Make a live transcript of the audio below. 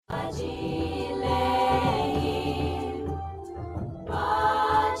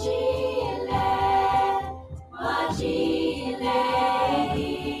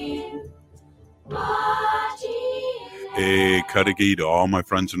Cudahy to all my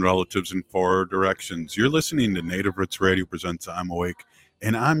friends and relatives in four directions. You're listening to Native Roots Radio presents I'm Awake,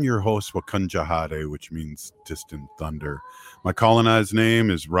 and I'm your host, Wakunjahade, which means distant thunder. My colonized name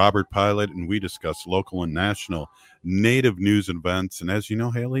is Robert Pilot, and we discuss local and national Native news and events. And as you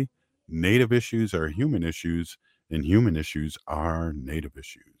know, Haley, Native issues are human issues, and human issues are Native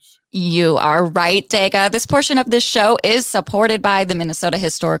issues. You are right, Dega. This portion of this show is supported by the Minnesota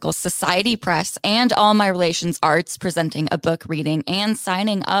Historical Society Press and All My Relations Arts, presenting a book reading and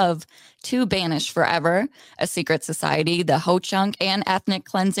signing of To Banish Forever, A Secret Society, the Ho-Chunk and Ethnic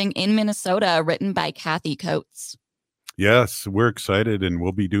Cleansing in Minnesota, written by Kathy Coates. Yes, we're excited, and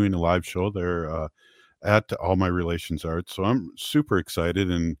we'll be doing a live show there at All My Relations Arts. So I'm super excited,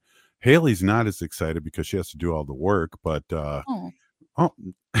 and Haley's not as excited because she has to do all the work, but oh,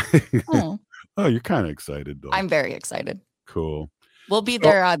 you're kind of excited though. I'm very excited. Cool. We'll be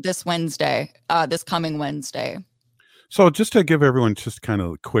there this coming Wednesday. So just to give everyone just kind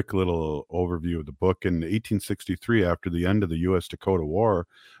of a quick little overview of the book, in 1863, after the end of the U.S. Dakota War,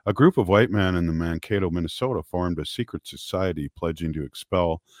 a group of white men in the Mankato, Minnesota, formed a secret society pledging to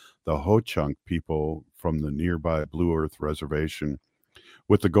expel the Ho-Chunk people from the nearby Blue Earth Reservation,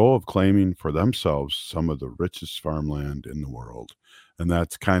 with the goal of claiming for themselves some of the richest farmland in the world. And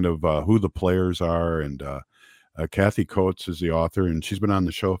that's kind of who the players are. And Kathy Coates is the author, and she's been on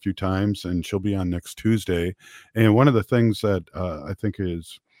the show a few times, and she'll be on next Tuesday. And one of the things that I think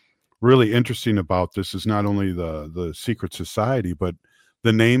is really interesting about this is not only the secret society, but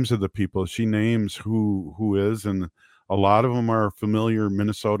the names of the people. She names who is, and a lot of them are familiar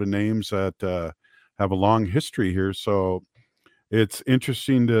Minnesota names that have a long history here. So it's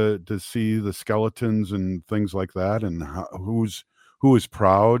interesting to see the skeletons and things like that, and who is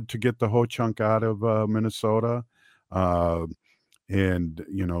proud to get the Ho-Chunk out of Minnesota. And,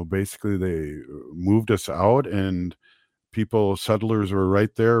 you know, basically they moved us out, and settlers were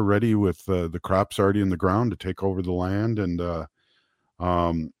right there ready with the crops already in the ground to take over the land. And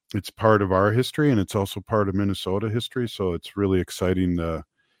it's part of our history, and it's also part of Minnesota history. So it's really exciting to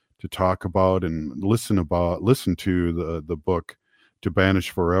talk about and listen to the book To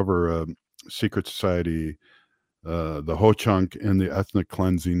Banish Forever, Secret Society, the Ho-Chunk and the Ethnic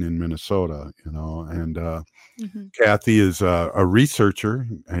Cleansing in Minnesota, you know. And Kathy is a researcher,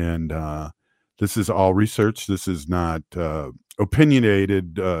 and this is all research. This is not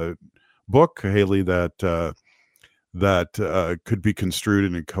opinionated book, Haley, that could be construed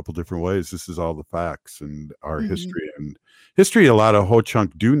in a couple different ways. This is all the facts and our history. And history a lot of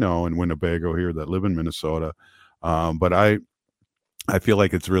Ho-Chunk do know in Winnebago here that live in Minnesota. But I feel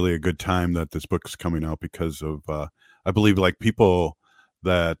like it's really a good time that this book is coming out because of, I believe, like, people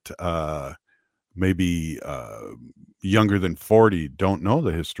that maybe younger than 40 don't know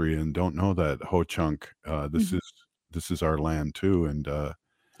the history and don't know that Ho-Chunk, this is our land too. And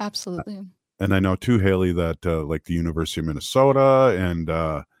absolutely. And I know too, Haley, that like the University of Minnesota and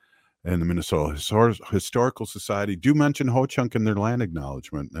the Minnesota Historical Society do mention Ho-Chunk in their land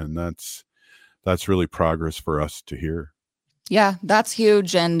acknowledgement, and that's really progress for us to hear. Yeah, that's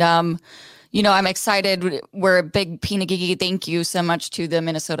huge. And, you know, I'm excited. We're a big Pinagigi. Thank you so much to the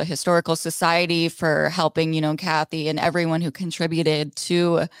Minnesota Historical Society for helping, you know, Kathy and everyone who contributed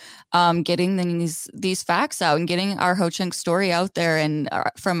to getting these facts out and getting our Ho-Chunk story out there and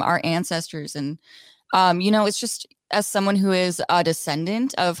from our ancestors. And, you know, it's just, as someone who is a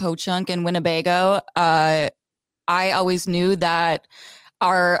descendant of Ho-Chunk and Winnebago, I always knew that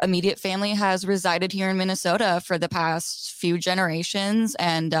our immediate family has resided here in Minnesota for the past few generations.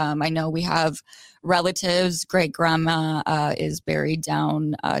 And I know we have relatives. Great grandma is buried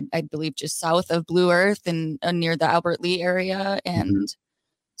down, I believe, just south of Blue Earth and near the Albert Lee area. And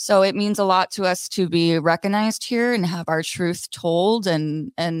so it means a lot to us to be recognized here and have our truth told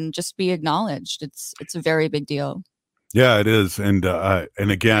and just be acknowledged. It's a very big deal. Yeah, it is. And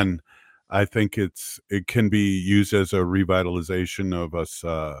again, I think it can be used as a revitalization of us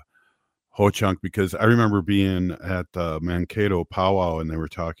Ho-Chunk, because I remember being at the Mankato powwow, and they were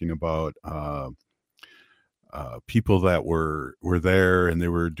talking about people that were there, and they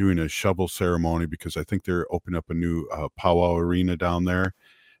were doing a shovel ceremony because I think they're opening up a new powwow arena down there.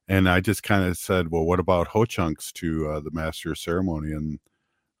 And I just kind of said, well, what about Ho-Chunks to the master of ceremony? And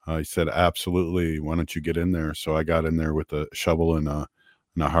he said, absolutely. Why don't you get in there? So I got in there with a shovel and a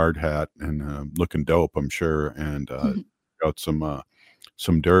hard hat and looking dope, I'm sure, and got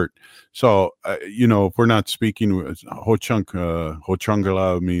some dirt. So, you know, if we're not speaking, Ho-Chunk,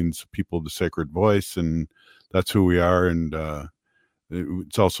 Ho-Chungala means people of the sacred voice, and that's who we are. And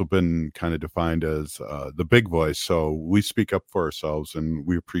it's also been kind of defined as the big voice. So we speak up for ourselves, and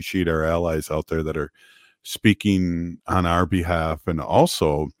we appreciate our allies out there that are speaking on our behalf. And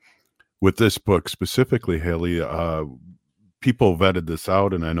also with this book specifically, Haley, people vetted this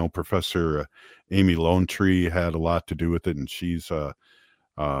out, and I know Professor Amy Lone Tree had a lot to do with it, and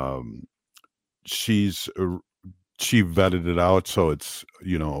um, she's she vetted it out, so it's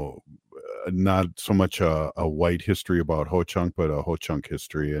not so much a white history about Ho-Chunk, but a Ho-Chunk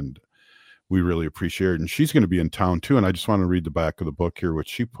history, and we really appreciate it. And she's going to be in town too, and I just want to read the back of the book here, which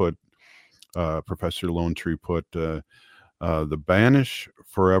she put. Professor Lone Tree put. The Banish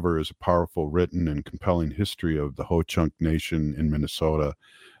Forever is a powerful, written, and compelling history of the Ho-Chunk Nation in Minnesota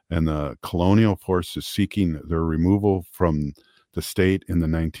and the colonial forces seeking their removal from the state in the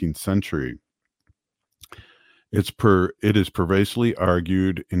 19th century. It is pervasively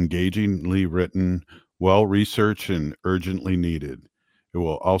argued, engagingly written, well-researched, and urgently needed. It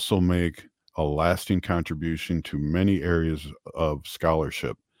will also make a lasting contribution to many areas of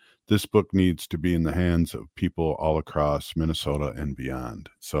scholarship. This book needs to be in the hands of people all across Minnesota and beyond.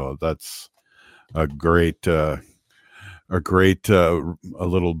 So that's a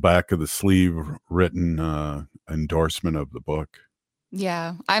little back of the sleeve written endorsement of the book.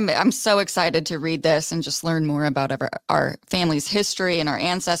 Yeah, I'm so excited to read this and just learn more about our family's history and our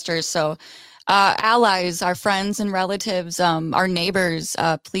ancestors. So allies, our friends and relatives, our neighbors,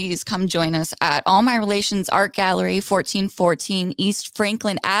 please come join us at All My Relations Art Gallery, 1414 East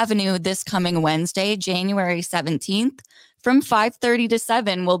Franklin Avenue this coming Wednesday, January 17th. From 5:30 to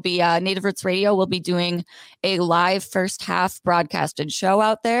 7, we'll be Native Roots Radio will be doing a live first half broadcasted show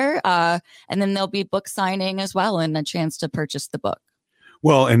out there. And then there'll be book signing as well and a chance to purchase the book.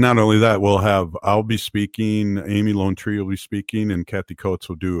 Well, and not only that, I'll be speaking, Amy Lone Tree will be speaking, and Kathy Coates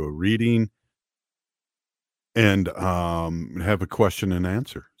will do a reading and have a question and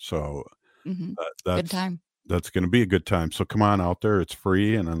answer. So good time. That's going to be a good time. So come on out there. It's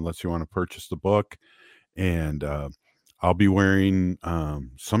free, and unless you want to purchase the book, and I'll be wearing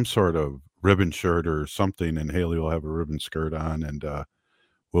some sort of ribbon shirt or something, and Haley will have a ribbon skirt on, and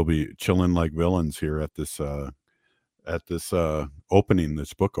we'll be chilling like villains here at this opening,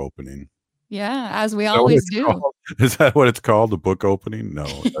 this book opening. Yeah, as we always do. Is that what it's called? The book opening? No.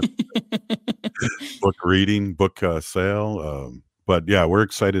 Book reading, book sale. But yeah, we're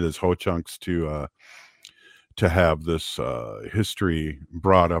excited as Ho-Chunks to have this history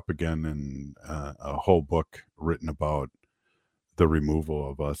brought up again, and a whole book written about the removal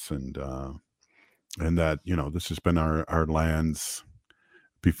of us, and that, this has been our lands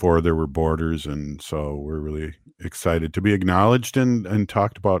before there were borders, and so we're really excited to be acknowledged and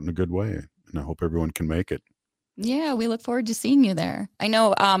talked about in a good way, and I hope everyone can make it. Yeah, we look forward to seeing you there. I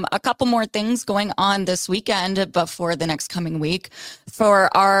know a couple more things going on this weekend before the next coming week.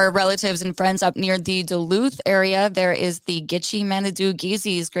 For our relatives and friends up near the Duluth area, there is the Gitche Manitou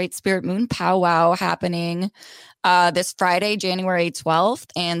Geezee's Great Spirit Moon Powwow happening this Friday, January 12th,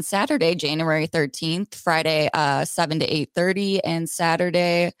 and Saturday, January 13th. Friday, 7 to 8:30, and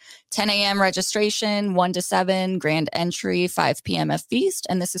Saturday, 10 a.m. registration, 1 to 7, grand entry, 5 p.m. a feast.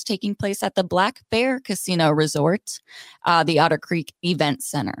 And this is taking place at the Black Bear Casino Resort, the Otter Creek Event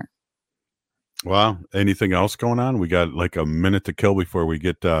Center. Wow. Anything else going on? We got like a minute to kill before we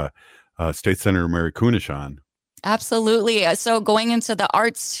get State Senator Mary Kunesh on. Absolutely. So going into the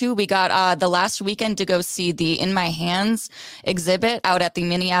arts too, we got the last weekend to go see the In My Hands exhibit out at the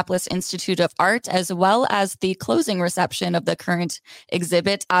Minneapolis Institute of Art, as well as the closing reception of the current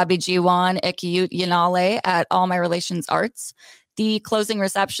exhibit, Abijiwan Ekiyut Yanale, at All My Relations Arts. The closing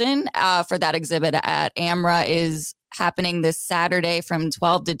reception for that exhibit at AMRA is happening this Saturday from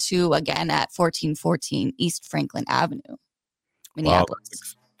 12 to 2, again at 1414 East Franklin Avenue, Minneapolis.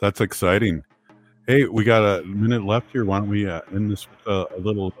 Wow, that's exciting. Hey, we got a minute left here. Why don't we end this with a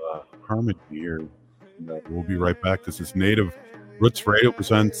little harmony here? We'll be right back. This is Native Roots Radio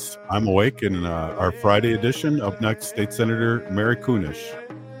presents I'm Awake, in our Friday edition. Up next, State Senator Mary Kunesh.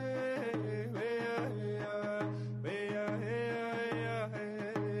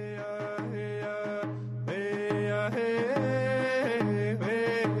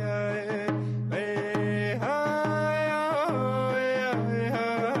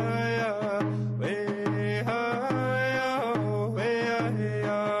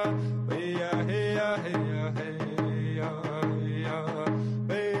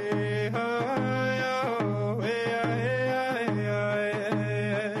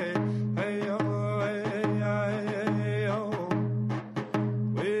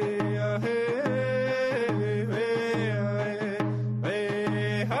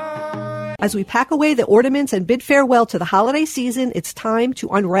 As we pack away the ornaments and bid farewell to the holiday season, it's time to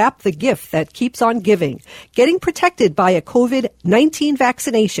unwrap the gift that keeps on giving, getting protected by a COVID-19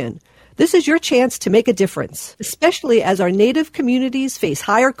 vaccination. This is your chance to make a difference, especially as our Native communities face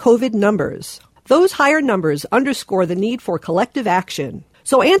higher COVID numbers. Those higher numbers underscore the need for collective action.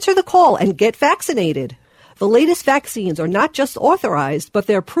 So answer the call and get vaccinated. The latest vaccines are not just authorized, but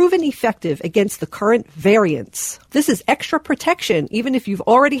they're proven effective against the current variants. This is extra protection even if you've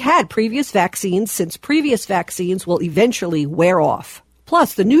already had previous vaccines, since previous vaccines will eventually wear off.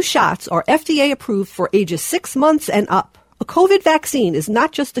 Plus, the new shots are FDA approved for ages 6 months and up. A COVID vaccine is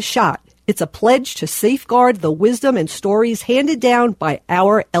not just a shot. It's a pledge to safeguard the wisdom and stories handed down by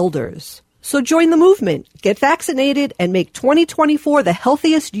our elders. So join the movement, get vaccinated, and make 2024 the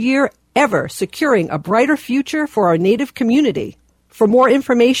healthiest year ever, securing a brighter future for our Native community. For more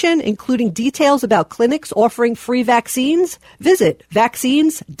information, including details about clinics offering free vaccines, visit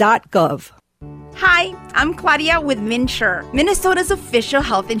vaccines.gov. Hi, I'm Claudia with MinSure, Minnesota's official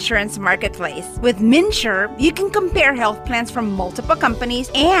health insurance marketplace. With MinSure, you can compare health plans from multiple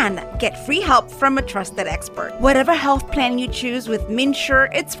companies and get free help from a trusted expert. Whatever health plan you choose with MinSure,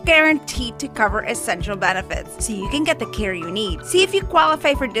 it's guaranteed to cover essential benefits, so you can get the care you need. See if you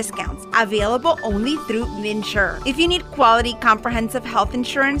qualify for discounts, available only through MinSure. If you need quality, comprehensive health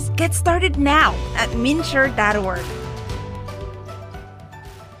insurance, get started now at minsure.org.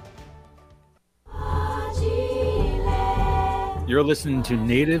 You're listening to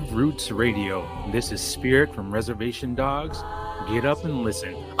Native Roots Radio. This is Spirit from Reservation Dogs. Get up and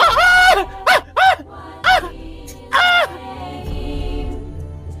listen.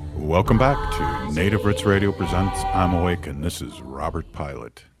 Welcome back to Native Roots Radio presents I'm Awake, and this is Robert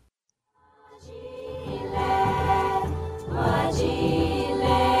Pilot.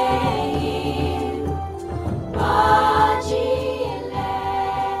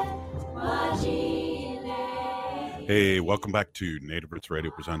 Hey, welcome back to Native Roots Radio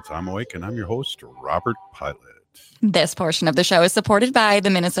presents I'm Awake, and I'm your host, Robert Pilot. This portion of the show is supported by the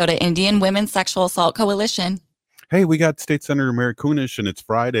Minnesota Indian Women's Sexual Assault Coalition. Hey, we got State Senator Mary Kunesh, and it's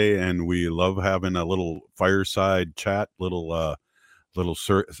Friday, and we love having a little fireside chat, little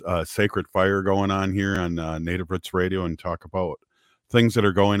sacred fire going on here on Native Roots Radio, and talk about things that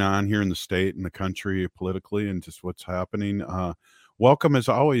are going on here in the state and the country politically and just what's happening. Welcome, as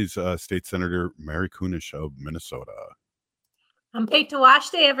always, State Senator Mary Kunesh of Minnesota. I'm Kate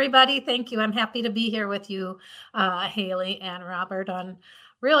Tawash Day, everybody. Thank you. I'm happy to be here with you, Haley and Robert, on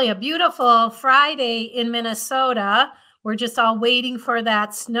really a beautiful Friday in Minnesota. We're just all waiting for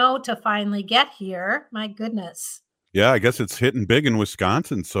that snow to finally get here. My goodness. Yeah, I guess it's hitting big in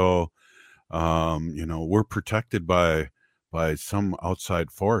Wisconsin. So, we're protected by some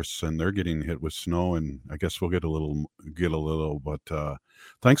outside force, and they're getting hit with snow, and I guess we'll get a little, but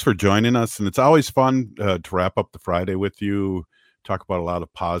thanks for joining us. And it's always fun to wrap up the Friday with you, talk about a lot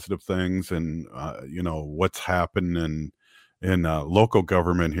of positive things and, what's happened in local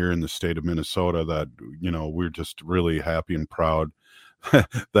government here in the state of Minnesota that, we're just really happy and proud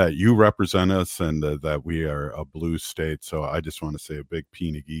that you represent us and that we are a blue state. So I just want to say a big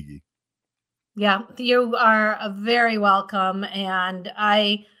Pinagigi. Yeah, you are very welcome. And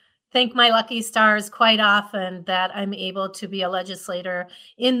I thank my lucky stars quite often that I'm able to be a legislator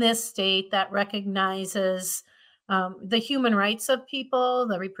in this state that recognizes the human rights of people,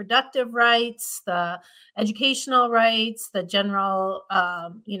 the reproductive rights, the educational rights, the general,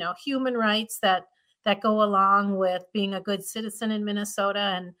 human rights that go along with being a good citizen in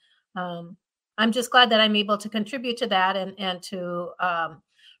Minnesota. And I'm just glad that I'm able to contribute to that and to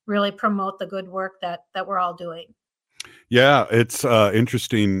really promote the good work that we're all doing. Yeah, it's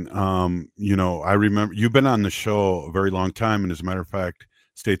interesting. I remember you've been on the show a very long time. And as a matter of fact,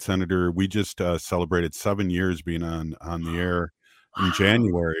 State Senator, we just celebrated 7 years being on the air in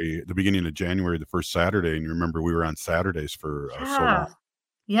January, the beginning of January, the first Saturday. And you remember we were on Saturdays for so long.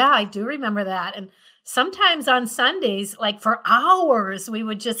 Yeah, I do remember that. And sometimes on Sundays, like for hours, we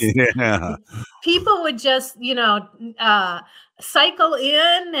would just, people would just, cycle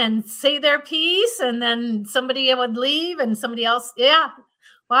in and say their piece, and then somebody would leave and somebody else. Yeah.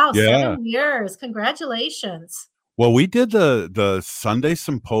 Wow. Yeah. 7 years. Congratulations. Well, we did the Sunday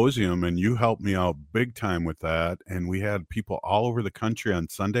symposium, and you helped me out big time with that. And we had people all over the country on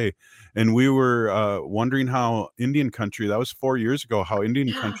Sunday, and we were wondering how Indian country, that was 4 years ago, how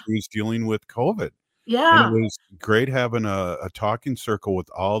Indian country is dealing with COVID. Yeah. And it was great having a talking circle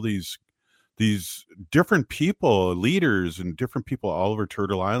with all these different people, leaders, and different people all over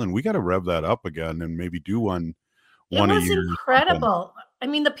Turtle Island. We got to rev that up again and maybe do one a year. It was incredible. I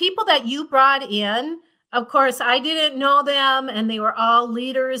mean, the people that you brought in, of course, I didn't know them, and they were all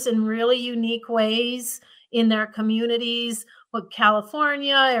leaders in really unique ways in their communities.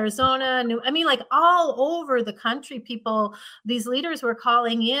 California, Arizona, like all over the country, these leaders were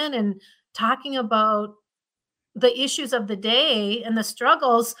calling in and talking about the issues of the day and the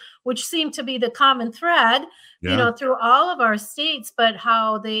struggles, which seem to be the common thread, through all of our states, but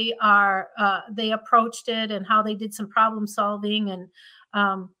how they approached it and how they did some problem solving. And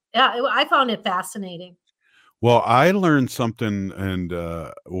I found it fascinating. Well, I learned something, and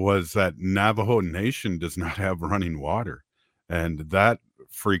was that Navajo Nation does not have running water, and that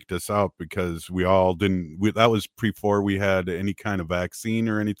freaked us out because we all didn't. That was before we had any kind of vaccine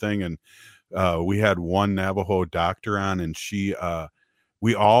or anything, and we had one Navajo doctor on, and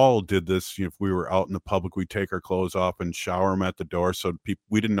we all did this. If we were out in the public, we'd take our clothes off and shower them at the door. So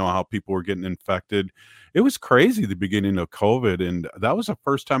we didn't know how people were getting infected. It was crazy, the beginning of COVID. And that was the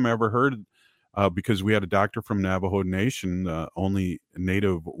first time I ever heard, because we had a doctor from Navajo Nation, only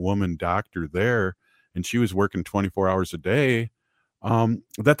Native woman doctor there, and she was working 24 hours a day,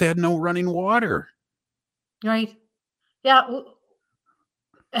 that they had no running water. Right. Yeah.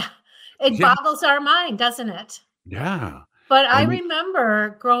 It boggles our mind, doesn't it? Yeah. But I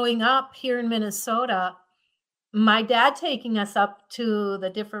remember growing up here in Minnesota, my dad taking us up to the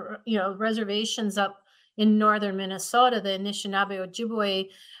different, reservations up in northern Minnesota, the Anishinaabe, Ojibwe,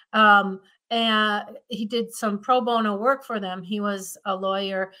 and he did some pro bono work for them. He was a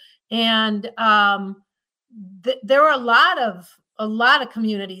lawyer, and there were a lot of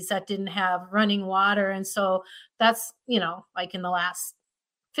communities that didn't have running water, and so that's like in the last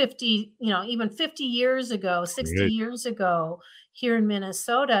 50, even 50 years ago, 60 years ago here in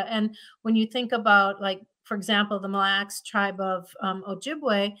Minnesota. And when you think about, like, for example, the Mille Lacs tribe of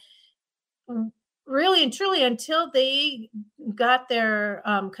Ojibwe, really and truly, until they got their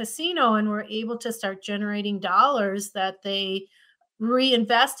casino and were able to start generating dollars that they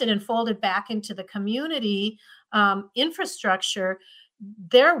reinvested and folded back into the community infrastructure,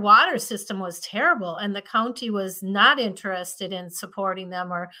 their water system was terrible, and the county was not interested in supporting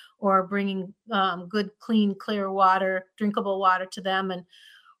them or bringing good, clean, clear water, drinkable water to them. And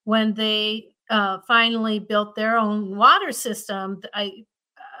when they finally built their own water system, I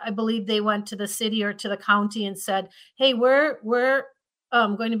believe they went to the city or to the county and said, "Hey, we're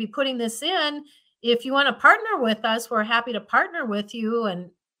going to be putting this in. If you want to partner with us, we're happy to partner with you and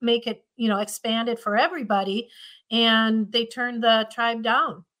make it, expand it for everybody." And they turned the tribe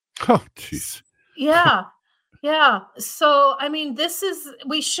down. Oh, jeez. Yeah. Yeah. So,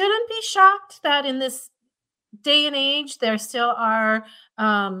 we shouldn't be shocked that in this day and age, there still are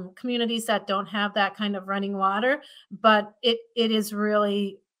communities that don't have that kind of running water, but it is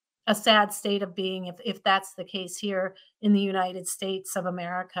really a sad state of being if that's the case here in the United States of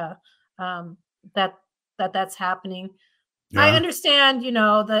America, that's happening. Yeah. I understand,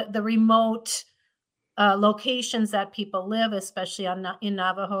 the remote locations that people live, especially in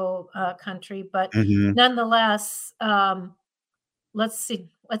Navajo country, but nonetheless, let's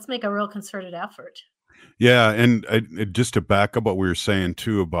make a real concerted effort. Yeah, and just to back up what we were saying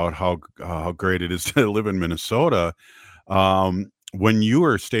too about how great it is to live in Minnesota. When you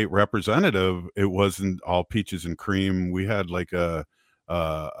were state representative, it wasn't all peaches and cream. We had like a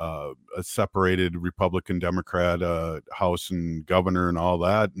separated Republican Democrat House and governor and all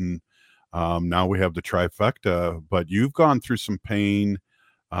that, and now we have the trifecta. But you've gone through some pain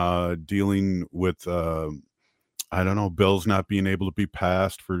dealing with bills not being able to be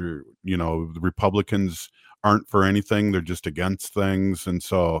passed for, the Republicans aren't for anything. They're just against things. And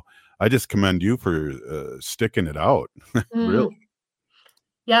so I just commend you for sticking it out. Really.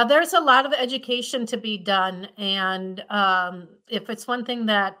 Yeah, there's a lot of education to be done. And if it's one thing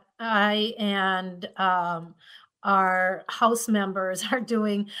that I and our House members are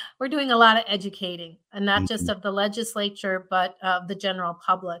doing, we're doing a lot of educating, and not just of the legislature, but of the general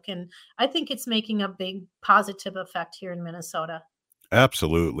public. And I think it's making a big positive effect here in Minnesota.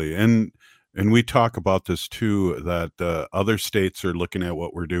 Absolutely. And we talk about this too, that other states are looking at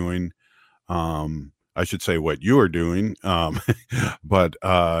what we're doing. I should say what you are doing. But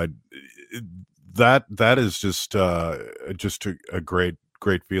that is just a great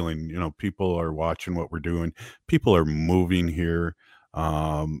feeling. People are watching what we're doing. People are moving here.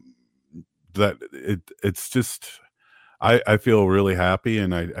 That it's just, I feel really happy.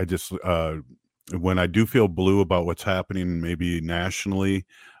 And I just, when I do feel blue about what's happening, maybe nationally,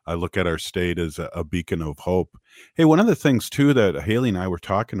 I look at our state as a beacon of hope. Hey, one of the things too that Haley and I were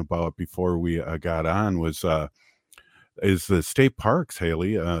talking about before we got on was is the state parks,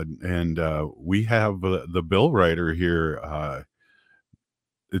 Haley, and we have the bill writer here.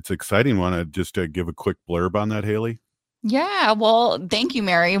 It's exciting. Want to just give a quick blurb on that, Haley? Yeah, well, thank you,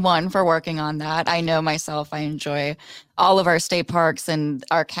 Mary, for working on that. I know myself, I enjoy all of our state parks and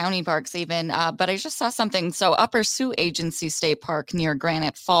our county parks even, but I just saw something. So Upper Sioux Agency State Park near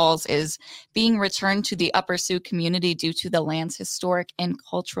Granite Falls is being returned to the Upper Sioux community due to the land's historic and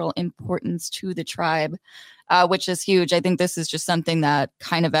cultural importance to the tribe, which is huge. I think this is just something that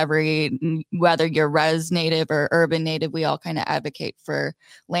kind of whether you're res native or urban native, we all kind of advocate for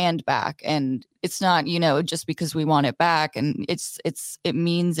land back. And it's not, just because we want it back, and it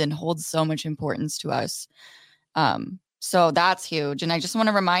means and holds so much importance to us. So that's huge. And I just want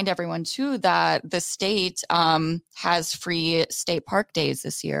to remind everyone too that the state has free state park days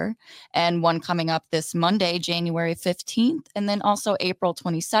this year, and one coming up this Monday, January 15th, and then also April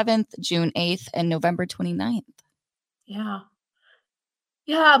 27th, June 8th, and November 29th. Yeah.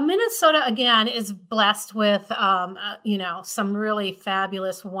 Yeah, Minnesota again is blessed with some really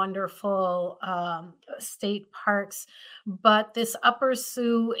fabulous, wonderful state parks, but this Upper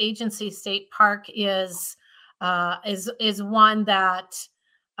Sioux Agency State Park is one that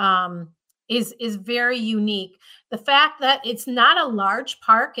is very unique. The fact that it's not a large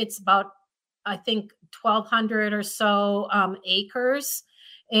park, it's about, I think, 1,200 or so acres.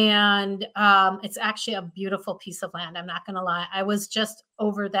 And it's actually a beautiful piece of land. I'm not going to lie. I was just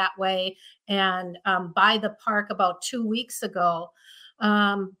over that way and by the park about 2 weeks ago.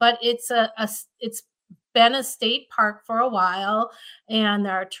 But it's been a state park for a while, and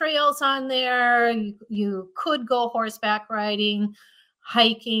there are trails on there. You could go horseback riding,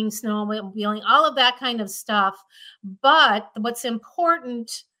 hiking, snowmobiling, all of that kind of stuff. But what's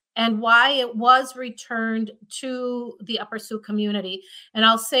important and why it was returned to the Upper Sioux community. And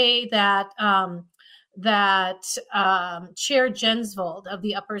I'll say that Chair Jensvold of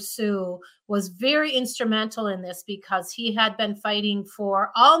the Upper Sioux was very instrumental in this, because he had been fighting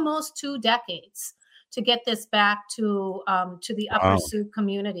for almost 2 decades to get this back to the Upper Sioux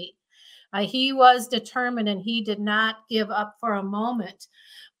community. He was determined, and he did not give up for a moment.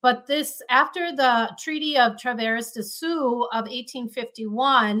 But this, after the Treaty of Traverse des Sioux of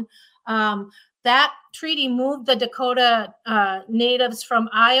 1851, that treaty moved the Dakota natives from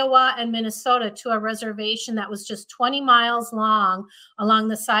Iowa and Minnesota to a reservation that was just 20 miles long along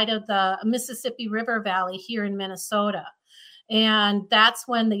the side of the Mississippi River Valley here in Minnesota. And that's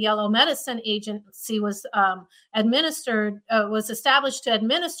when the Yellow Medicine Agency was established to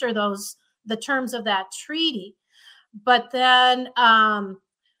administer the terms of that treaty. But then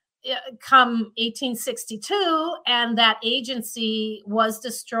come 1862, and that agency was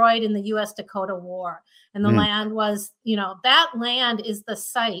destroyed in the U.S. Dakota War. And the land was, that land is the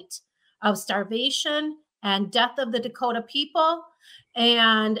site of starvation and death of the Dakota people.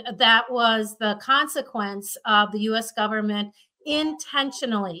 And that was the consequence of the U.S. government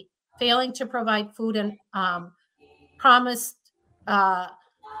intentionally failing to provide food and promised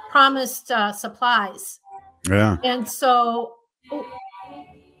supplies. Yeah. And so...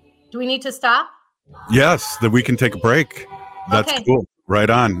 do we need to stop? Yes, that we can take a break. That's okay. Cool. Right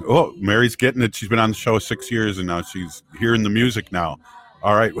on. Oh, Mary's getting it. She's been on the show 6 years, and now she's hearing the music now.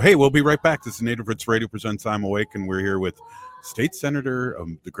 All right. Hey, we'll be right back. This is Native Roots Radio presents I'm Awake, and we're here with State Senator of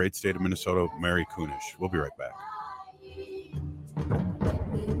the great state of Minnesota, Mary Kunesh. We'll be right back.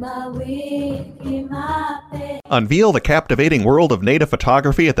 Unveil the captivating world of native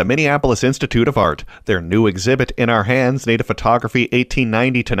photography at the Minneapolis Institute of Art. Their new exhibit, In Our Hands, Native Photography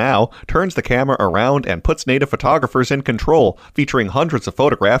 1890 to Now, turns the camera around and puts native photographers in control, featuring hundreds of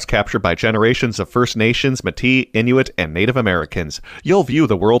photographs captured by generations of First Nations, Métis, Inuit, and Native Americans. You'll view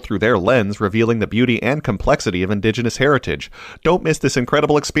the world through their lens, revealing the beauty and complexity of Indigenous heritage. Don't miss this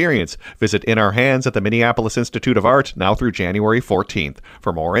incredible experience. Visit In Our Hands at the Minneapolis Institute of Art now through January 14th.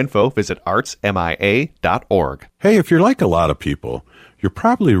 For more info, visit artsmia.org. Hey, if you're like a lot of people, you're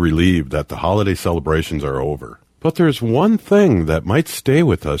probably relieved that the holiday celebrations are over. But there's one thing that might stay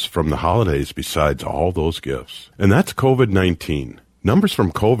with us from the holidays besides all those gifts, and that's COVID-19. Numbers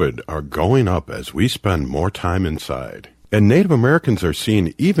from COVID are going up as we spend more time inside. And Native Americans are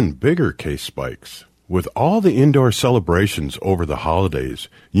seeing even bigger case spikes. With all the indoor celebrations over the holidays,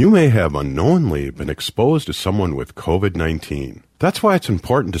 you may have unknowingly been exposed to someone with COVID-19. That's why it's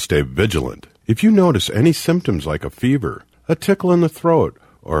important to stay vigilant. If you notice any symptoms like a fever, a tickle in the throat,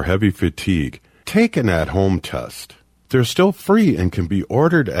 or heavy fatigue, take an at-home test. They're still free and can be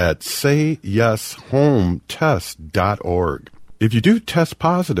ordered at sayyeshometest.org. If you do test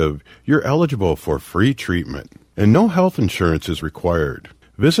positive, you're eligible for free treatment, and no health insurance is required.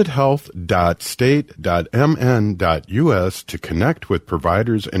 Visit health.state.mn.us to connect with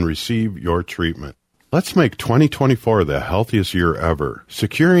providers and receive your treatment. Let's make 2024 the healthiest year ever,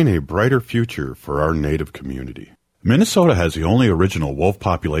 securing a brighter future for our Native community. Minnesota has the only original wolf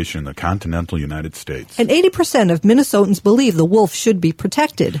population in the continental United States. And 80% of Minnesotans believe the wolf should be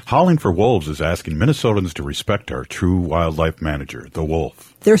protected. Howling for Wolves is asking Minnesotans to respect our true wildlife manager, the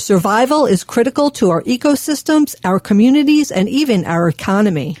wolf. Their survival is critical to our ecosystems, our communities, and even our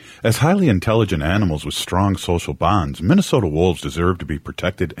economy. As highly intelligent animals with strong social bonds, Minnesota wolves deserve to be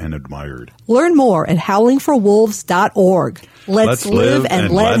protected and admired. Learn more at howlingforwolves.org. Let's live and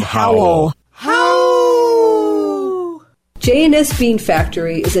let howl. J&S Bean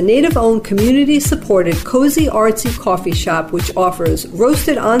Factory is a native-owned, community-supported, cozy, artsy coffee shop which offers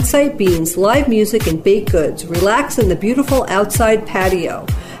roasted on-site beans, live music, and baked goods. Relax in the beautiful outside patio.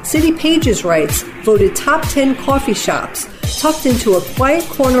 City Pages writes, voted top 10 coffee shops. Tucked into a quiet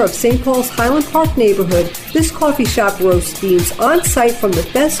corner of St. Paul's Highland Park neighborhood, this coffee shop roasts beans on-site from the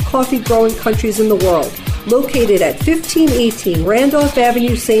best coffee-growing countries in the world. Located at 1518 Randolph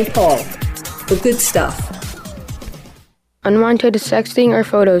Avenue, St. Paul. The good stuff. Unwanted sexting or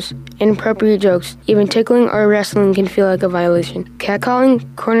photos, inappropriate jokes, even tickling or wrestling can feel like a violation.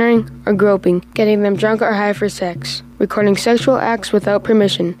 Catcalling, cornering, or groping, getting them drunk or high for sex, recording sexual acts without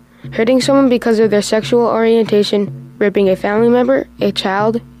permission, hurting someone because of their sexual orientation, raping a family member, a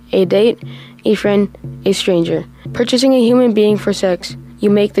child, a date, a friend, a stranger, purchasing a human being for sex. You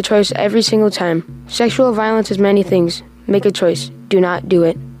make the choice every single time. Sexual violence is many things. Make a choice. Do not do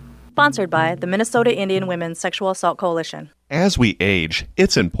it. Sponsored by the Minnesota Indian Women's Sexual Assault Coalition. As we age,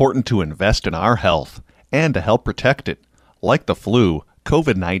 it's important to invest in our health and to help protect it. Like the flu,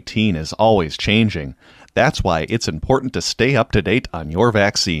 COVID-19 is always changing. That's why it's important to stay up to date on your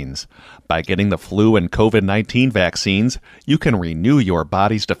vaccines. By getting the flu and COVID-19 vaccines, you can renew your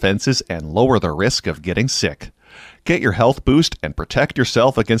body's defenses and lower the risk of getting sick. Get your health boost and protect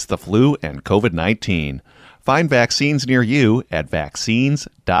yourself against the flu and COVID-19. Find vaccines near you at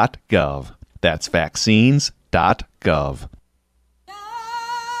vaccines.gov. That's vaccines.gov.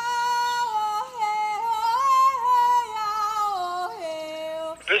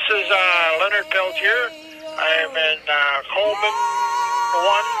 This is Leonard Peltier. I am in Coleman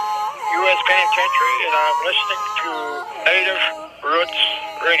 1 U.S. Penitentiary, and I'm listening to Native Roots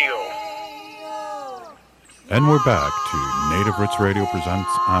Radio. And we're back to Native Roots Radio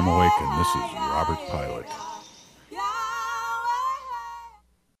presents I'm Awake, and this is Robert Pilot.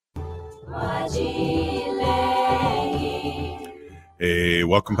 Hey,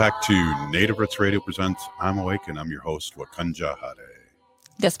 welcome back to Native Roots Radio presents I'm Awake, and I'm your host, Wakanja Hade.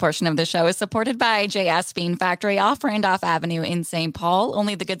 This portion of the show is supported by J.S. Bean Factory off Randolph Avenue in St. Paul.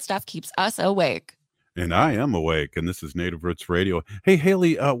 Only the good stuff keeps us awake. And I am awake, and this is Native Roots Radio. Hey,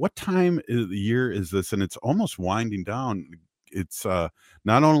 Haley, what time of the year is this? And it's almost winding down. It's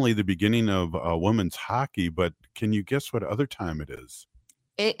not only the beginning of women's hockey, but can you guess what other time it is?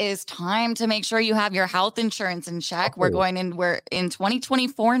 It is time to make sure you have your health insurance in check. We're in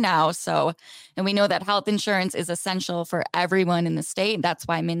 2024 now. So, and we know that health insurance is essential for everyone in the state. That's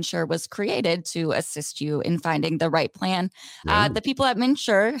why MNsure was created, to assist you in finding the right plan. Yeah. The people at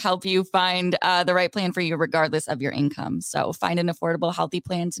MNsure help you find the right plan for you, regardless of your income. So find an affordable, healthy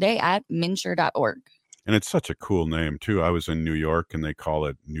plan today at MNsure.org. And it's such a cool name too. I was in New York and they call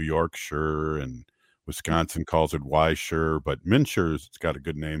it New Yorkshire, and Wisconsin calls it Y-Sure, but MNsure's got a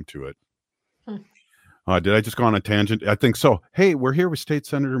good name to it. Did I just go on a tangent? I think so. Hey, we're here with State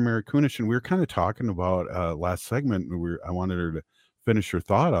Senator Mary Kunesh, and we were kind of talking about last segment. I wanted her to finish her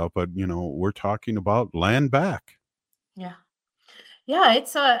thought out, but we're talking about land back. Yeah,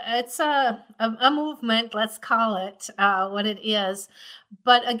 it's a movement. Let's call it what it is.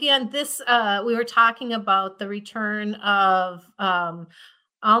 But again, this we were talking about the return of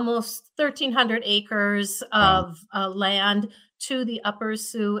almost 1,300 acres of land to the Upper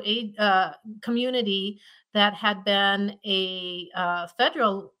Sioux community that had been a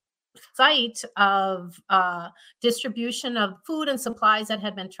federal site of distribution of food and supplies that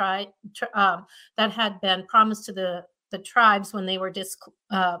had been that had been promised to the tribes when they were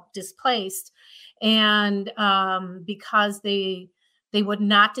displaced, and because they would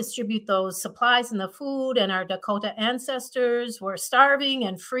not distribute those supplies and the food, and our Dakota ancestors were starving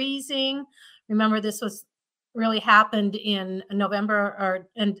and freezing. Remember, this was really happened in November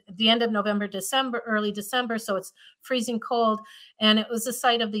and the end of November, December, early December. So it's freezing cold. And it was the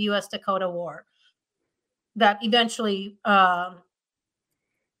site of the U.S. Dakota War that eventually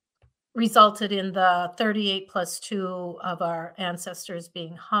resulted in the 38 plus 2 of our ancestors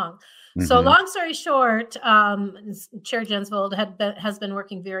being hung. Mm-hmm. So long story short, Chair Jensvold has been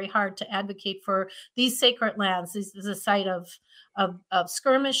working very hard to advocate for these sacred lands. This is a site of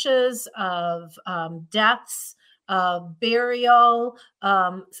skirmishes, of deaths, of burial,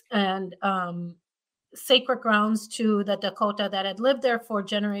 and sacred grounds to the Dakota that had lived there for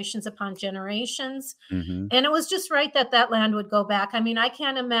generations upon generations. Mm-hmm. And it was just right that that land would go back. I mean, I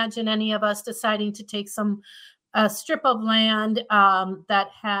can't imagine any of us deciding to take a strip of land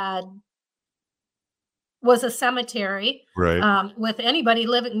that was a cemetery, Right. with anybody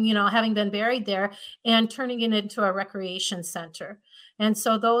living, having been buried there, and turning it into a recreation center. And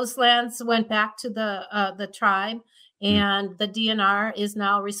so those lands went back to the tribe, and the DNR is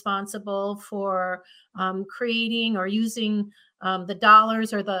now responsible for creating or using the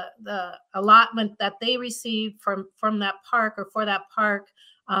dollars or the allotment that they receive from that park or for that park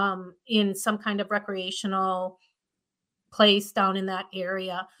in some kind of recreational place down in that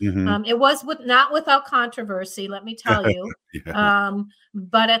area. Mm-hmm. It was not without controversy, let me tell you. Yeah.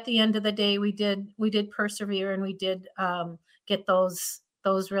 But at the end of the day, we did persevere, and we did get those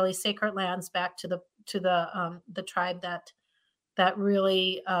really sacred lands back to the tribe that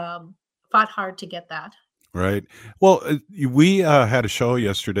really fought hard to get that. Right. Well, we had a show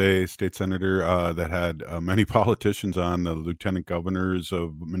yesterday, State Senator, that had many politicians on, the lieutenant governors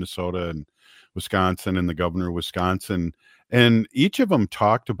of Minnesota and Wisconsin and the governor of Wisconsin. And each of them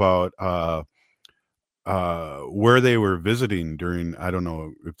talked about where they were visiting during, I don't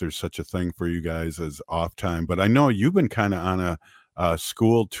know if there's such a thing for you guys as off time, but I know you've been kind of on a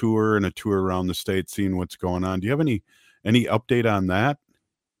school tour and a tour around the state, seeing what's going on. Do you have any update on that?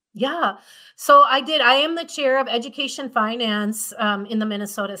 Yeah. So I did. I am the chair of Education Finance in the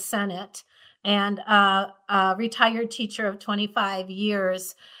Minnesota Senate, and a retired teacher of 25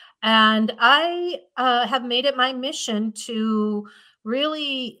 years. And I have made it my mission to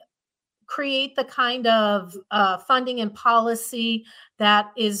really create the kind of funding and policy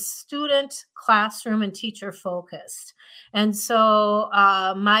that is student, classroom, and teacher focused. And so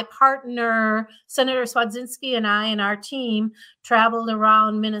my partner, Senator Swadzinski, and I and our team traveled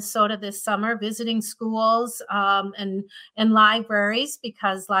around Minnesota this summer, visiting schools and libraries,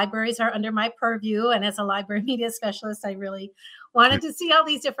 because libraries are under my purview. And as a library media specialist, I really wanted to see all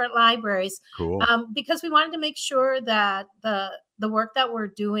these different libraries. Cool. Because we wanted to make sure that the work that we're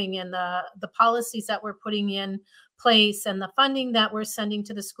doing and the policies that we're putting in place and the funding that we're sending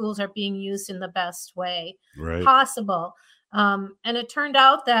to the schools are being used in the best way possible. And it turned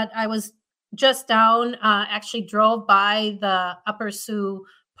out that I was just down, actually drove by the Upper Sioux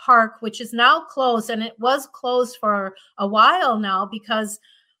Park, which is now closed. And it was closed for a while now because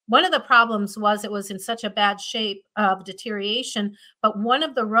one of the problems was it was in such a bad shape of deterioration. But one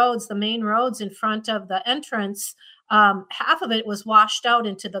of the roads, the main roads in front of the entrance, half of it was washed out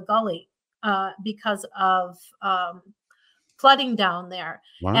into the gully because of flooding down there.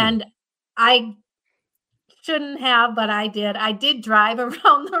 Wow. And I shouldn't have, but I did. I did drive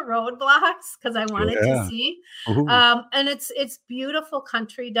around the roadblocks because I wanted to see. And it's beautiful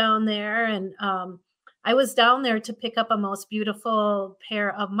country down there. And I was down there to pick up a most beautiful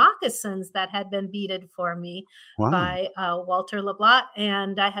pair of moccasins that had been beaded for me by Walter LeBlanc.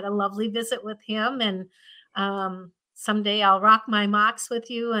 And I had a lovely visit with him. And someday I'll rock my mocks with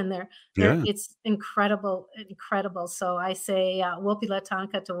you. And it's incredible. So I say Wopi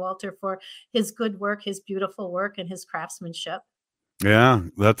Latanka to Walter for his good work, his beautiful work, and his craftsmanship. Yeah,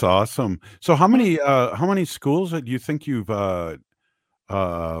 that's awesome. So how many schools do you think you've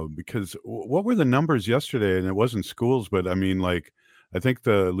because what were the numbers yesterday? And it wasn't schools, but I mean, like, I think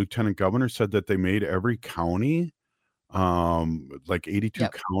the lieutenant governor said that they made every county, like 82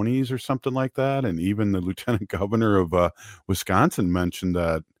 counties or something like that. And even the lieutenant governor of Wisconsin mentioned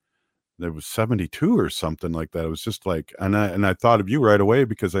that there was 72 or something like that. It was just like, and I thought of you right away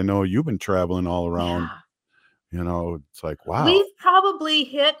because I know you've been traveling all around. It's like, wow. We've probably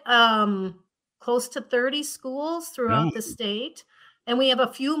hit close to 30 schools throughout the state. And we have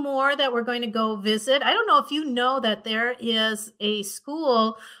a few more that we're going to go visit. I don't know if you know that there is a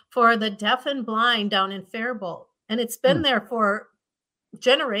school for the deaf and blind down in Faribault. And it's been there for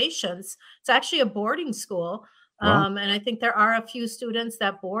generations. It's actually a boarding school. And I think there are a few students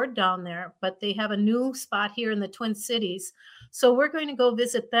that board down there, but they have a new spot here in the Twin Cities. So we're going to go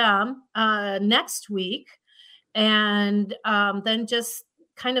visit them next week. And then just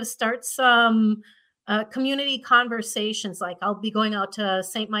kind of start some community conversations. Like I'll be going out to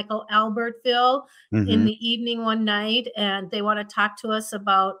St. Michael Albertville in the evening one night, and they want to talk to us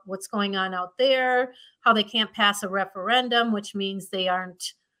about what's going on out there, how they can't pass a referendum, which means they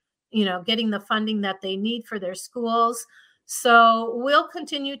aren't, getting the funding that they need for their schools. So we'll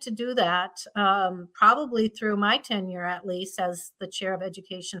continue to do that, probably through my tenure, at least as the chair of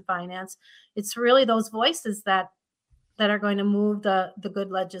Education Finance. It's really those voices that are going to move the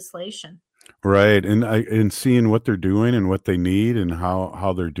good legislation. Right. And seeing what they're doing and what they need and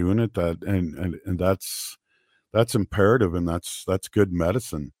how they're doing it, and that's imperative, and that's good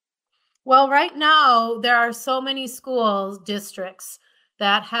medicine. Well, right now there are so many schools districts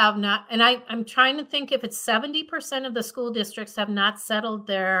that have not, and I'm trying to think if it's 70% of the school districts have not settled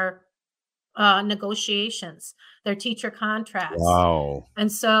their negotiations, their teacher contracts. Wow.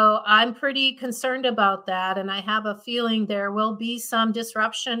 And so I'm pretty concerned about that. And I have a feeling there will be some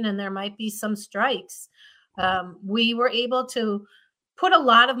disruption and there might be some strikes. We were able to put a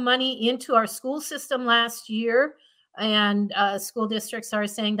lot of money into our school system last year, and school districts are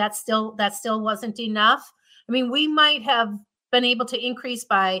saying that still wasn't enough. I mean, we might have been able to increase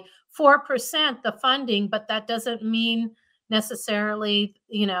by 4% the funding, but that doesn't mean necessarily,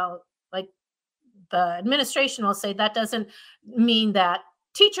 like the administration will say, that doesn't mean that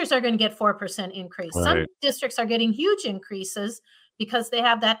teachers are going to get 4% increase. Some Right. districts are getting huge increases because they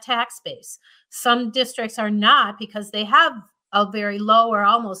have that tax base. Some districts are not because they have a very low or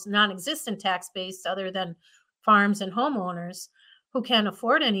almost non-existent tax base other than farms and homeowners who can't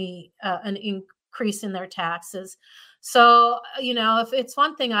afford any an increase in their taxes. So, if it's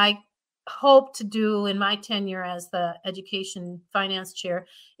one thing I hope to do in my tenure as the education finance chair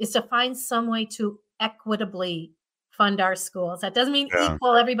is to find some way to equitably fund our schools. That doesn't mean Yeah.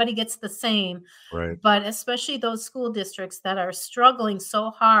 equal, everybody gets the same, Right. but especially those school districts that are struggling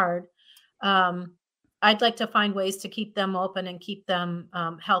so hard. I'd like to find ways to keep them open and keep them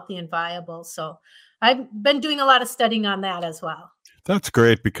healthy and viable. So I've been doing a lot of studying on that as well. That's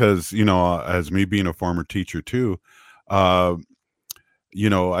great because, as me being a former teacher too, uh,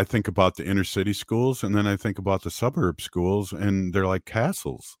 I think about the inner city schools and then I think about the suburb schools, and they're like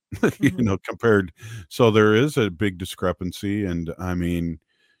castles, compared. So there is a big discrepancy. And I mean,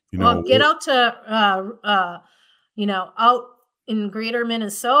 Well, get out to, out in greater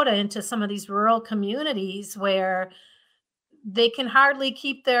Minnesota into some of these rural communities where they can hardly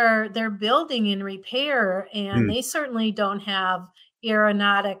keep their building in repair, and Mm, they certainly don't have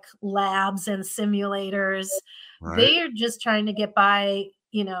aeronautic labs and simulators. right. They are just trying to get by,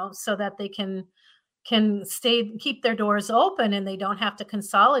 so that they can keep their doors open and they don't have to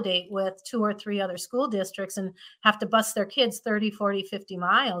consolidate with 2 or 3 other school districts and have to bus their kids 30, 40, 50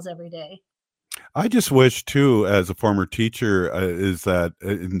 miles every day. I just wish too, as a former teacher, is that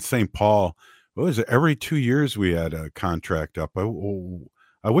in St. Paul, what was it? Every 2 years we had a contract up.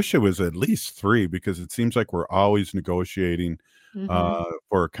 I wish it was at least three, because it seems like we're always negotiating Mhm.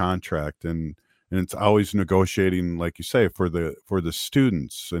 for a contract, and it's always negotiating, like you say, for the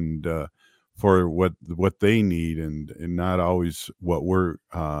students, and for what they need, and not always what we're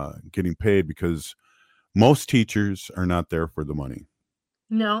getting paid, because most teachers are not there for the money.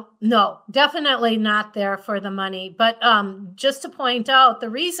 No, definitely not there for the money. But just to point out, the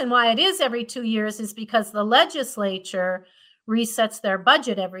reason why it is every 2 years is because the legislature resets their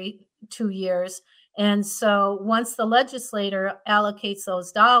budget every 2 years. And so once the legislator allocates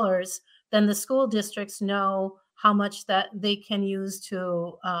those dollars, then the school districts know how much that they can use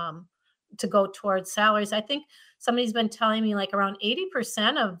to go towards salaries. I think somebody's been telling me like around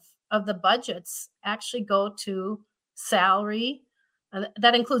 80% of the budgets actually go to salary.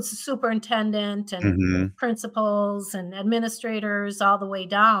 That includes the superintendent and Hmm. principals and administrators all the way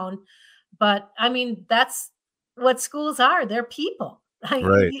down. But I mean, that's what schools are. They're people.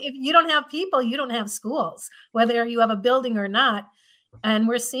 Right. If you don't have people, you don't have schools, whether you have a building or not. And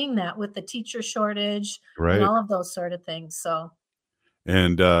we're seeing that with the teacher shortage and Right. all of those sort of things. So,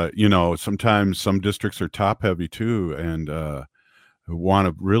 And sometimes some districts are top heavy too, and want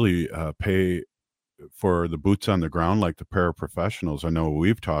to really pay for the boots on the ground, like the paraprofessionals. I know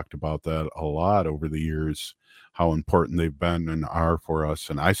we've talked about that a lot over the years, how important they've been and are for us.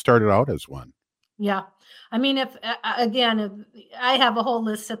 And I started out as one. yeah. I mean, again, if I have a whole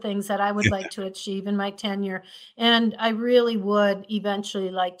list of things that I would Yeah. like to achieve in my tenure, and I really would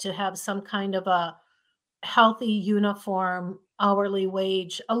eventually like to have some kind of a healthy, uniform hourly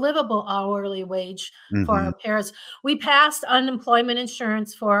wage, a livable hourly wage for Hmm. our pairs. We passed unemployment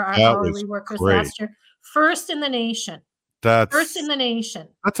insurance for our That was hourly workers great. last year, first in the nation. First in That's the nation.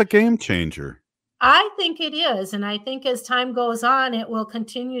 that's a game changer. I think it is. And I think as time goes on, it will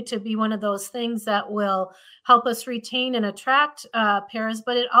continue to be one of those things that will help us retain and attract pairs.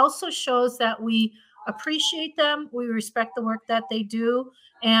 But it also shows that we appreciate them, we respect the work that they do,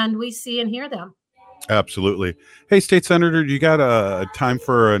 and we see and hear them. Absolutely. Hey, State Senator, you got a time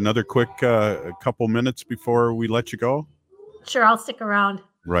for another quick couple minutes before we let you go? Sure, I'll stick around.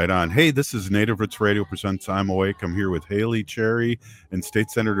 Right on. Hey, this is Native Roots Radio presents I'm Awake. I'm here with Haley Cherry and State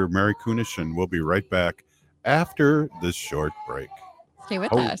Senator Mary Kunesh, and we'll be right back after this short break. Stay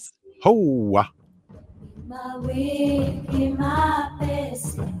with Oh. us. Hoa.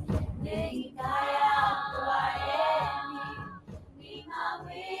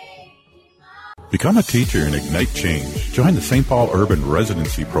 Become a teacher and ignite change. Join the St. Paul Urban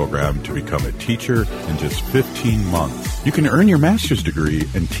Residency Program to become a teacher in just 15 months. You can earn your master's degree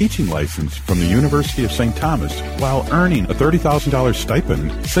and teaching license from the University of St. Thomas while earning a $30,000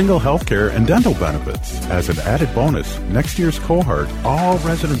 stipend, single health care, and dental benefits. As an added bonus, next year's cohort, all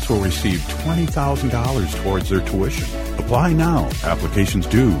residents will receive $20,000 towards their tuition. Apply now. Applications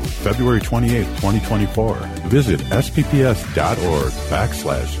due February 28, 2024. Visit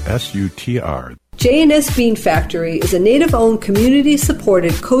spps.org/SUTR. J&S Bean Factory is a native-owned,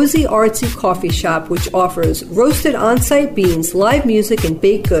 community-supported, cozy, artsy coffee shop which offers roasted on-site beans, live music, and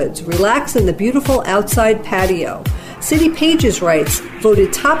baked goods. Relax in the beautiful outside patio. City Pages writes,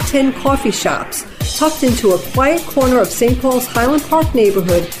 voted top 10 coffee shops. Tucked into a quiet corner of St. Paul's Highland Park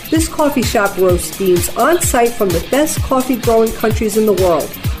neighborhood, this coffee shop roasts beans on-site from the best coffee-growing countries in the world.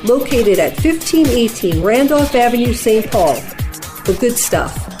 Located at 1518 Randolph Avenue, St. Paul. The good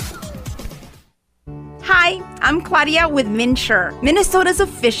stuff. Hi, I'm Claudia with MinSure, Minnesota's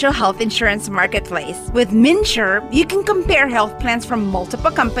official health insurance marketplace. With MinSure, you can compare health plans from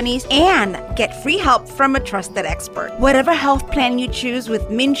multiple companies and get free help from a trusted expert. Whatever health plan you choose with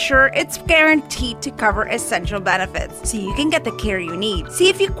MinSure, it's guaranteed to cover essential benefits, so you can get the care you need. See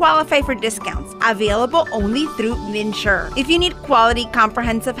if you qualify for discounts, available only through MinSure. If you need quality,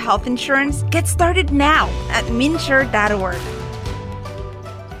 comprehensive health insurance, get started now at minsure.org.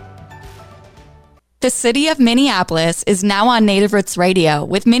 The city of Minneapolis is now on Native Roots Radio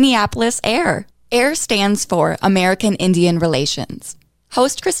with Minneapolis AIR. AIR stands for American Indian Relations.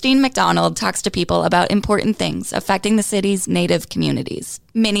 Host Christine McDonald talks to people about important things affecting the city's Native communities.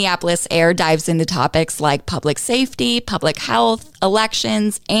 Minneapolis AIR dives into topics like public safety, public health,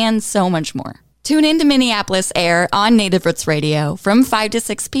 elections, and so much more. Tune in to Minneapolis AIR on Native Roots Radio from 5 to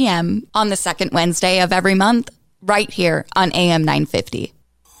 6 p.m. on the second Wednesday of every month, right here on AM 950.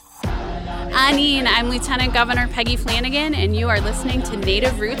 Anine, I'm Lieutenant Governor Peggy Flanagan, and you are listening to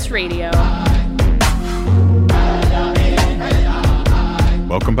Native Roots Radio.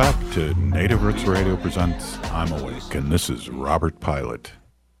 Welcome back to Native Roots Radio presents I'm Awake, and this is Robert Pilot.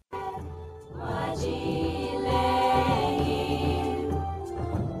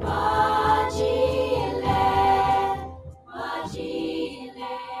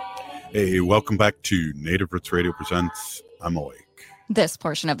 Hey, welcome back to Native Roots Radio presents I'm Awake. This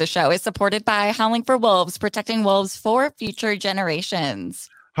portion of the show is supported by Howling for Wolves, protecting wolves for future generations.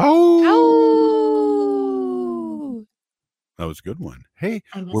 Oh, that was a good one. Hey,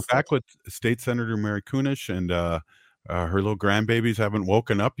 we're back with State Senator Mary Kunesh, and her little grandbabies haven't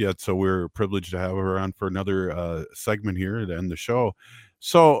woken up yet, so we're privileged to have her on for another segment here to end the show.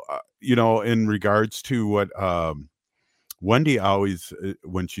 So, in regards to what Wendy always,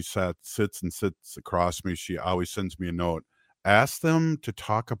 when she sits across me, she always sends me a note. Ask them to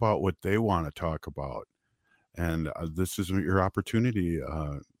talk about what they want to talk about. And this is your opportunity.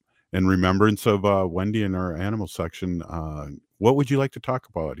 In remembrance of Wendy in our animal section, what would you like to talk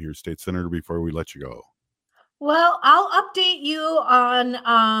about here, State Senator, before we let you go? Well, I'll update you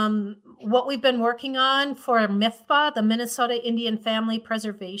on what we've been working on for MIFPA, the Minnesota Indian Family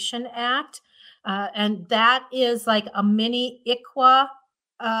Preservation Act. And that is like a mini ICWA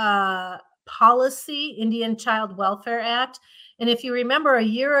policy, Indian Child Welfare Act. And if you remember a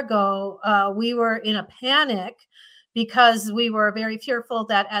year ago, we were in a panic because we were very fearful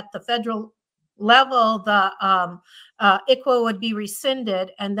that at the federal level, the ICWA would be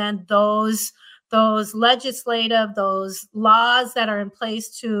rescinded. And then those laws that are in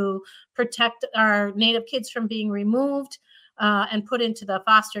place to protect our Native kids from being removed and put into the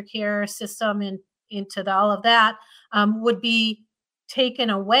foster care system and into all of that would be taken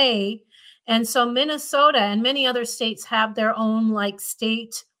away. And so Minnesota and many other states have their own like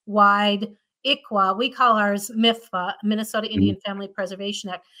statewide ICWA. We call ours MIFPA, Minnesota Indian Family Preservation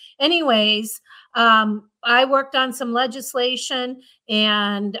Act. Anyways, I worked on some legislation,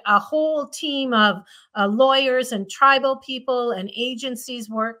 and a whole team of lawyers and tribal people and agencies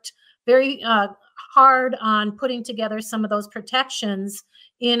worked very hard on putting together some of those protections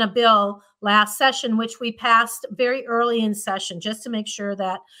in a bill last session, which we passed very early in session, just to make sure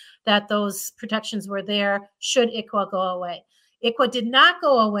that those protections were there should ICWA go away. ICWA did not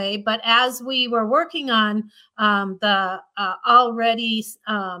go away, but as we were working on the already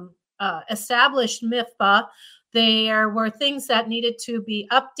established MIFPA, there were things that needed to be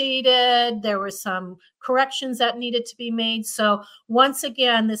updated. There were some corrections that needed to be made. So once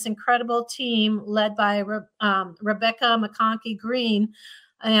again, this incredible team led by Rebecca McConkey Green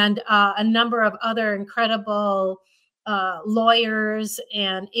and a number of other incredible lawyers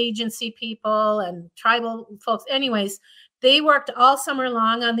and agency people and tribal folks. Anyways, they worked all summer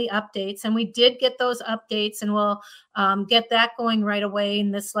long on the updates, and we did get those updates, and we'll get that going right away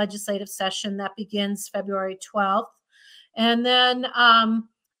in this legislative session that begins February 12th. And then,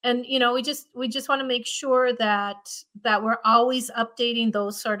 and we just want to make sure that we're always updating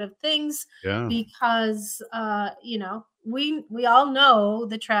those sort of things, because we all know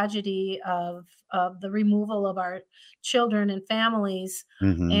the tragedy of the removal of our children and families,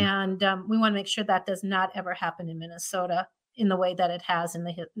 and we want to make sure that does not ever happen in Minnesota in the way that it has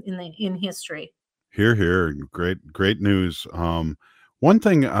in history. Hear, hear. Great news. One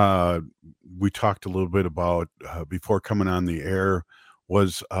thing we talked a little bit about before coming on the air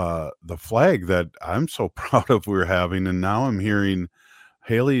was the flag that I'm so proud of we're having, and now I'm hearing.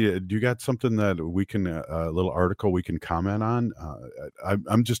 Haley, do you got something that we can, a little article we can comment on?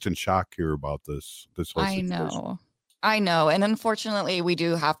 I'm just in shock here about this whole situation. I know. And unfortunately, we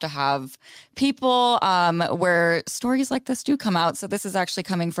do have to have people where stories like this do come out. So this is actually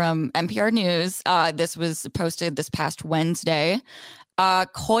coming from NPR News. This was posted this past Wednesday.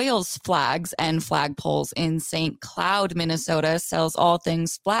 Coils Flags and Flagpoles in St. Cloud, Minnesota sells all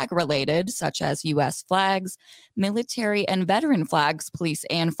things flag related, such as U.S. flags, military and veteran flags, police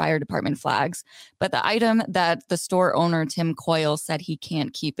and fire department flags. But the item that the store owner, Tim Coyle, said he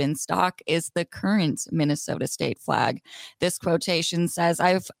can't keep in stock is the current Minnesota state flag. This quotation says,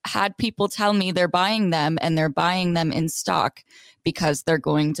 "I've had people tell me they're buying them, and they're buying them in stock because they're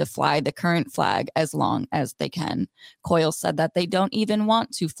going to fly the current flag as long as they can." Coyle said that they don't even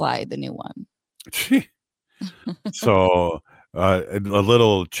want to fly the new one. So a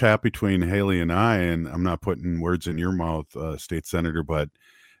little chat between Haley and I, and I'm not putting words in your mouth, State Senator, but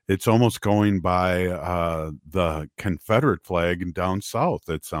it's almost going by the Confederate flag down south,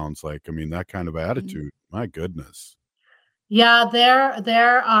 it sounds like. I mean, that kind of attitude. My goodness. Yeah,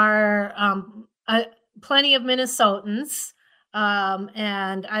 there are plenty of Minnesotans,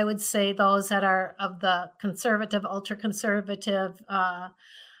 and I would say those that are of the conservative, ultra-conservative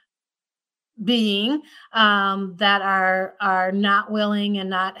being, that are not willing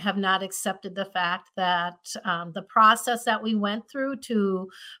and have not accepted the fact that the process that we went through to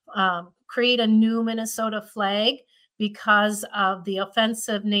create a new Minnesota flag, because of the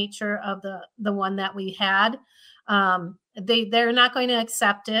offensive nature of the one that we had, they're not going to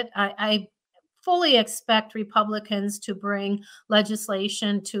accept it. I fully expect Republicans to bring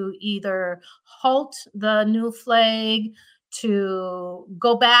legislation to either halt the new flag, to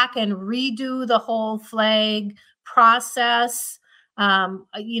go back and redo the whole flag process.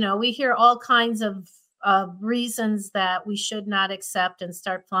 We hear all kinds of reasons that we should not accept and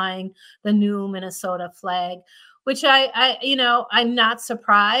start flying the new Minnesota flag, which I'm not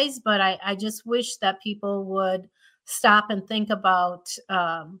surprised, but I just wish that people would stop and think about,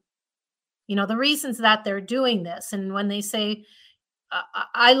 the reasons that they're doing this. And when they say,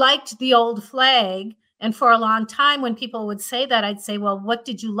 I liked the old flag, and for a long time when people would say that, I'd say, well, what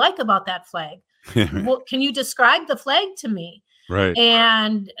did you like about that flag? Well, can you describe the flag to me? Right.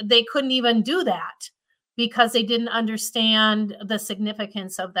 And they couldn't even do that because they didn't understand the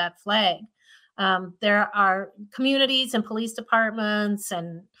significance of that flag. There are communities and police departments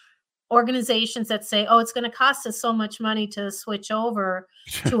and organizations that say, oh, it's going to cost us so much money to switch over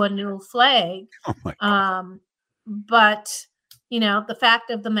to a new flag. Oh my God. But the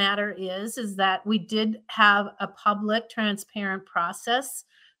fact of the matter is that we did have a public, transparent process.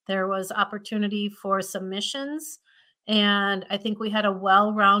 There was opportunity for submissions, and I think we had a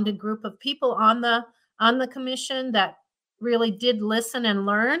well-rounded group of people on the commission that really did listen and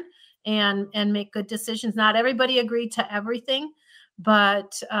learn and make good decisions. Not everybody agreed to everything,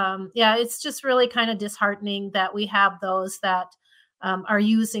 but it's just really kind of disheartening that we have those that are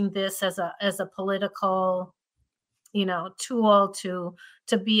using this as a political tool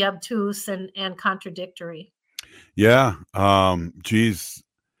to be obtuse and contradictory. Yeah. Geez,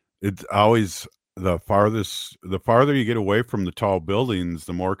 it's always the farther you get away from the tall buildings,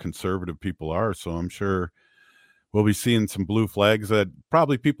 the more conservative people are. So I'm sure we'll be seeing some blue flags that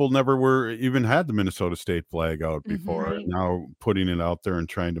probably people never even had the Minnesota state flag out before. Right. Now putting it out there and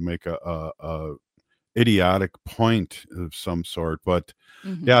trying to make a idiotic point of some sort. But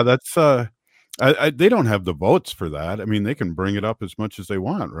yeah, that's they don't have the votes for that. I mean, they can bring it up as much as they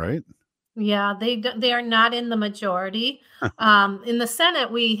want, right? Yeah, they are not in the majority. In the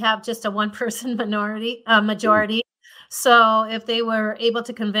Senate, we have just a one-person majority. So if they were able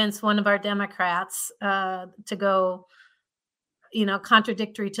to convince one of our Democrats to go,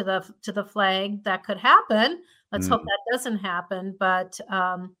 contradictory to the flag, that could happen. Let's hope that doesn't happen. But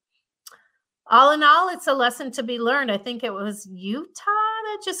all in all, it's a lesson to be learned. I think it was Utah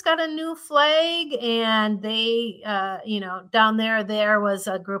that just got a new flag, and they, down there was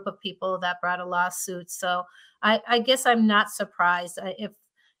a group of people that brought a lawsuit. So I guess I'm not surprised.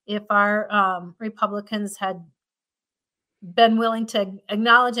 If our Republicans had been willing to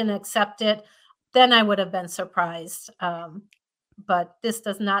acknowledge and accept it, then I would have been surprised. But this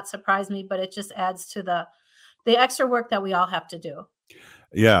does not surprise me, but it just adds to the extra work that we all have to do.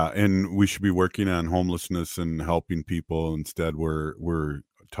 Yeah, and we should be working on homelessness and helping people. Instead, we're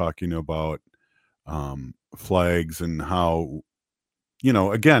talking about flags and how,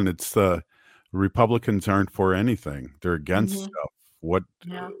 again, it's the Republicans aren't for anything. They're against stuff.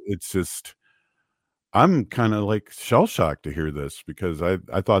 It's just, I'm kind of like shell shocked to hear this, because I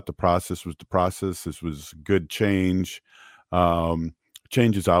thought the process was the process. This was good change.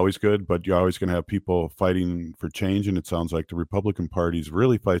 Change is always good, but you're always going to have people fighting for change. And it sounds like the Republican Party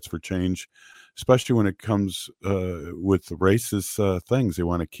really fights for change, especially when it comes with racist things. They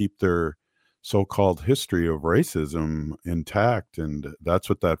want to keep their so-called history of racism intact. And that's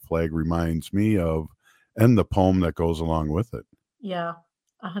what that flag reminds me of, and the poem that goes along with it. Yeah,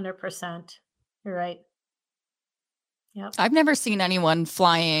 100%. You're right. Yep. I've never seen anyone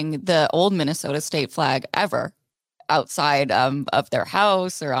flying the old Minnesota state flag ever outside of their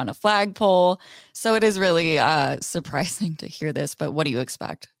house or on a flagpole. So it is really surprising to hear this, but what do you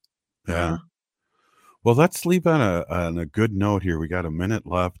expect? Yeah. Well, let's leave on a good note here. We got a minute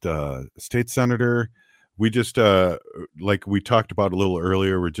left. State Senator, we just, like we talked about a little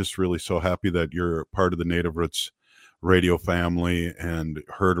earlier, we're just really so happy that you're part of the Native Roots radio family and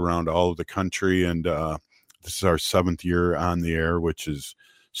heard around all of the country. And this is our 7th year on the air, which is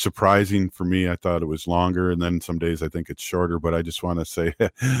surprising for me. I thought it was longer, and then some days I think it's shorter, but I just want to say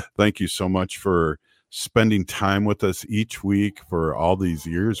thank you so much for spending time with us each week for all these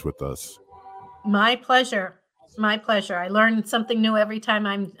years with us. My pleasure. My pleasure. I learn something new every time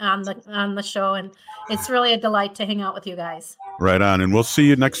I'm on the show, and it's really a delight to hang out with you guys. Right on. And we'll see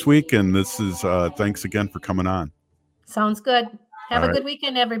you next week. And this is thanks again for coming on. Sounds good. Have a good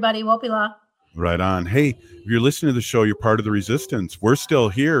weekend, everybody. Wopila. Right on. Hey, if you're listening to the show, you're part of the resistance. We're still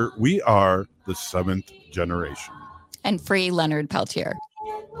here. We are the 7th generation. And free Leonard Peltier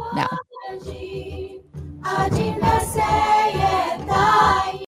now.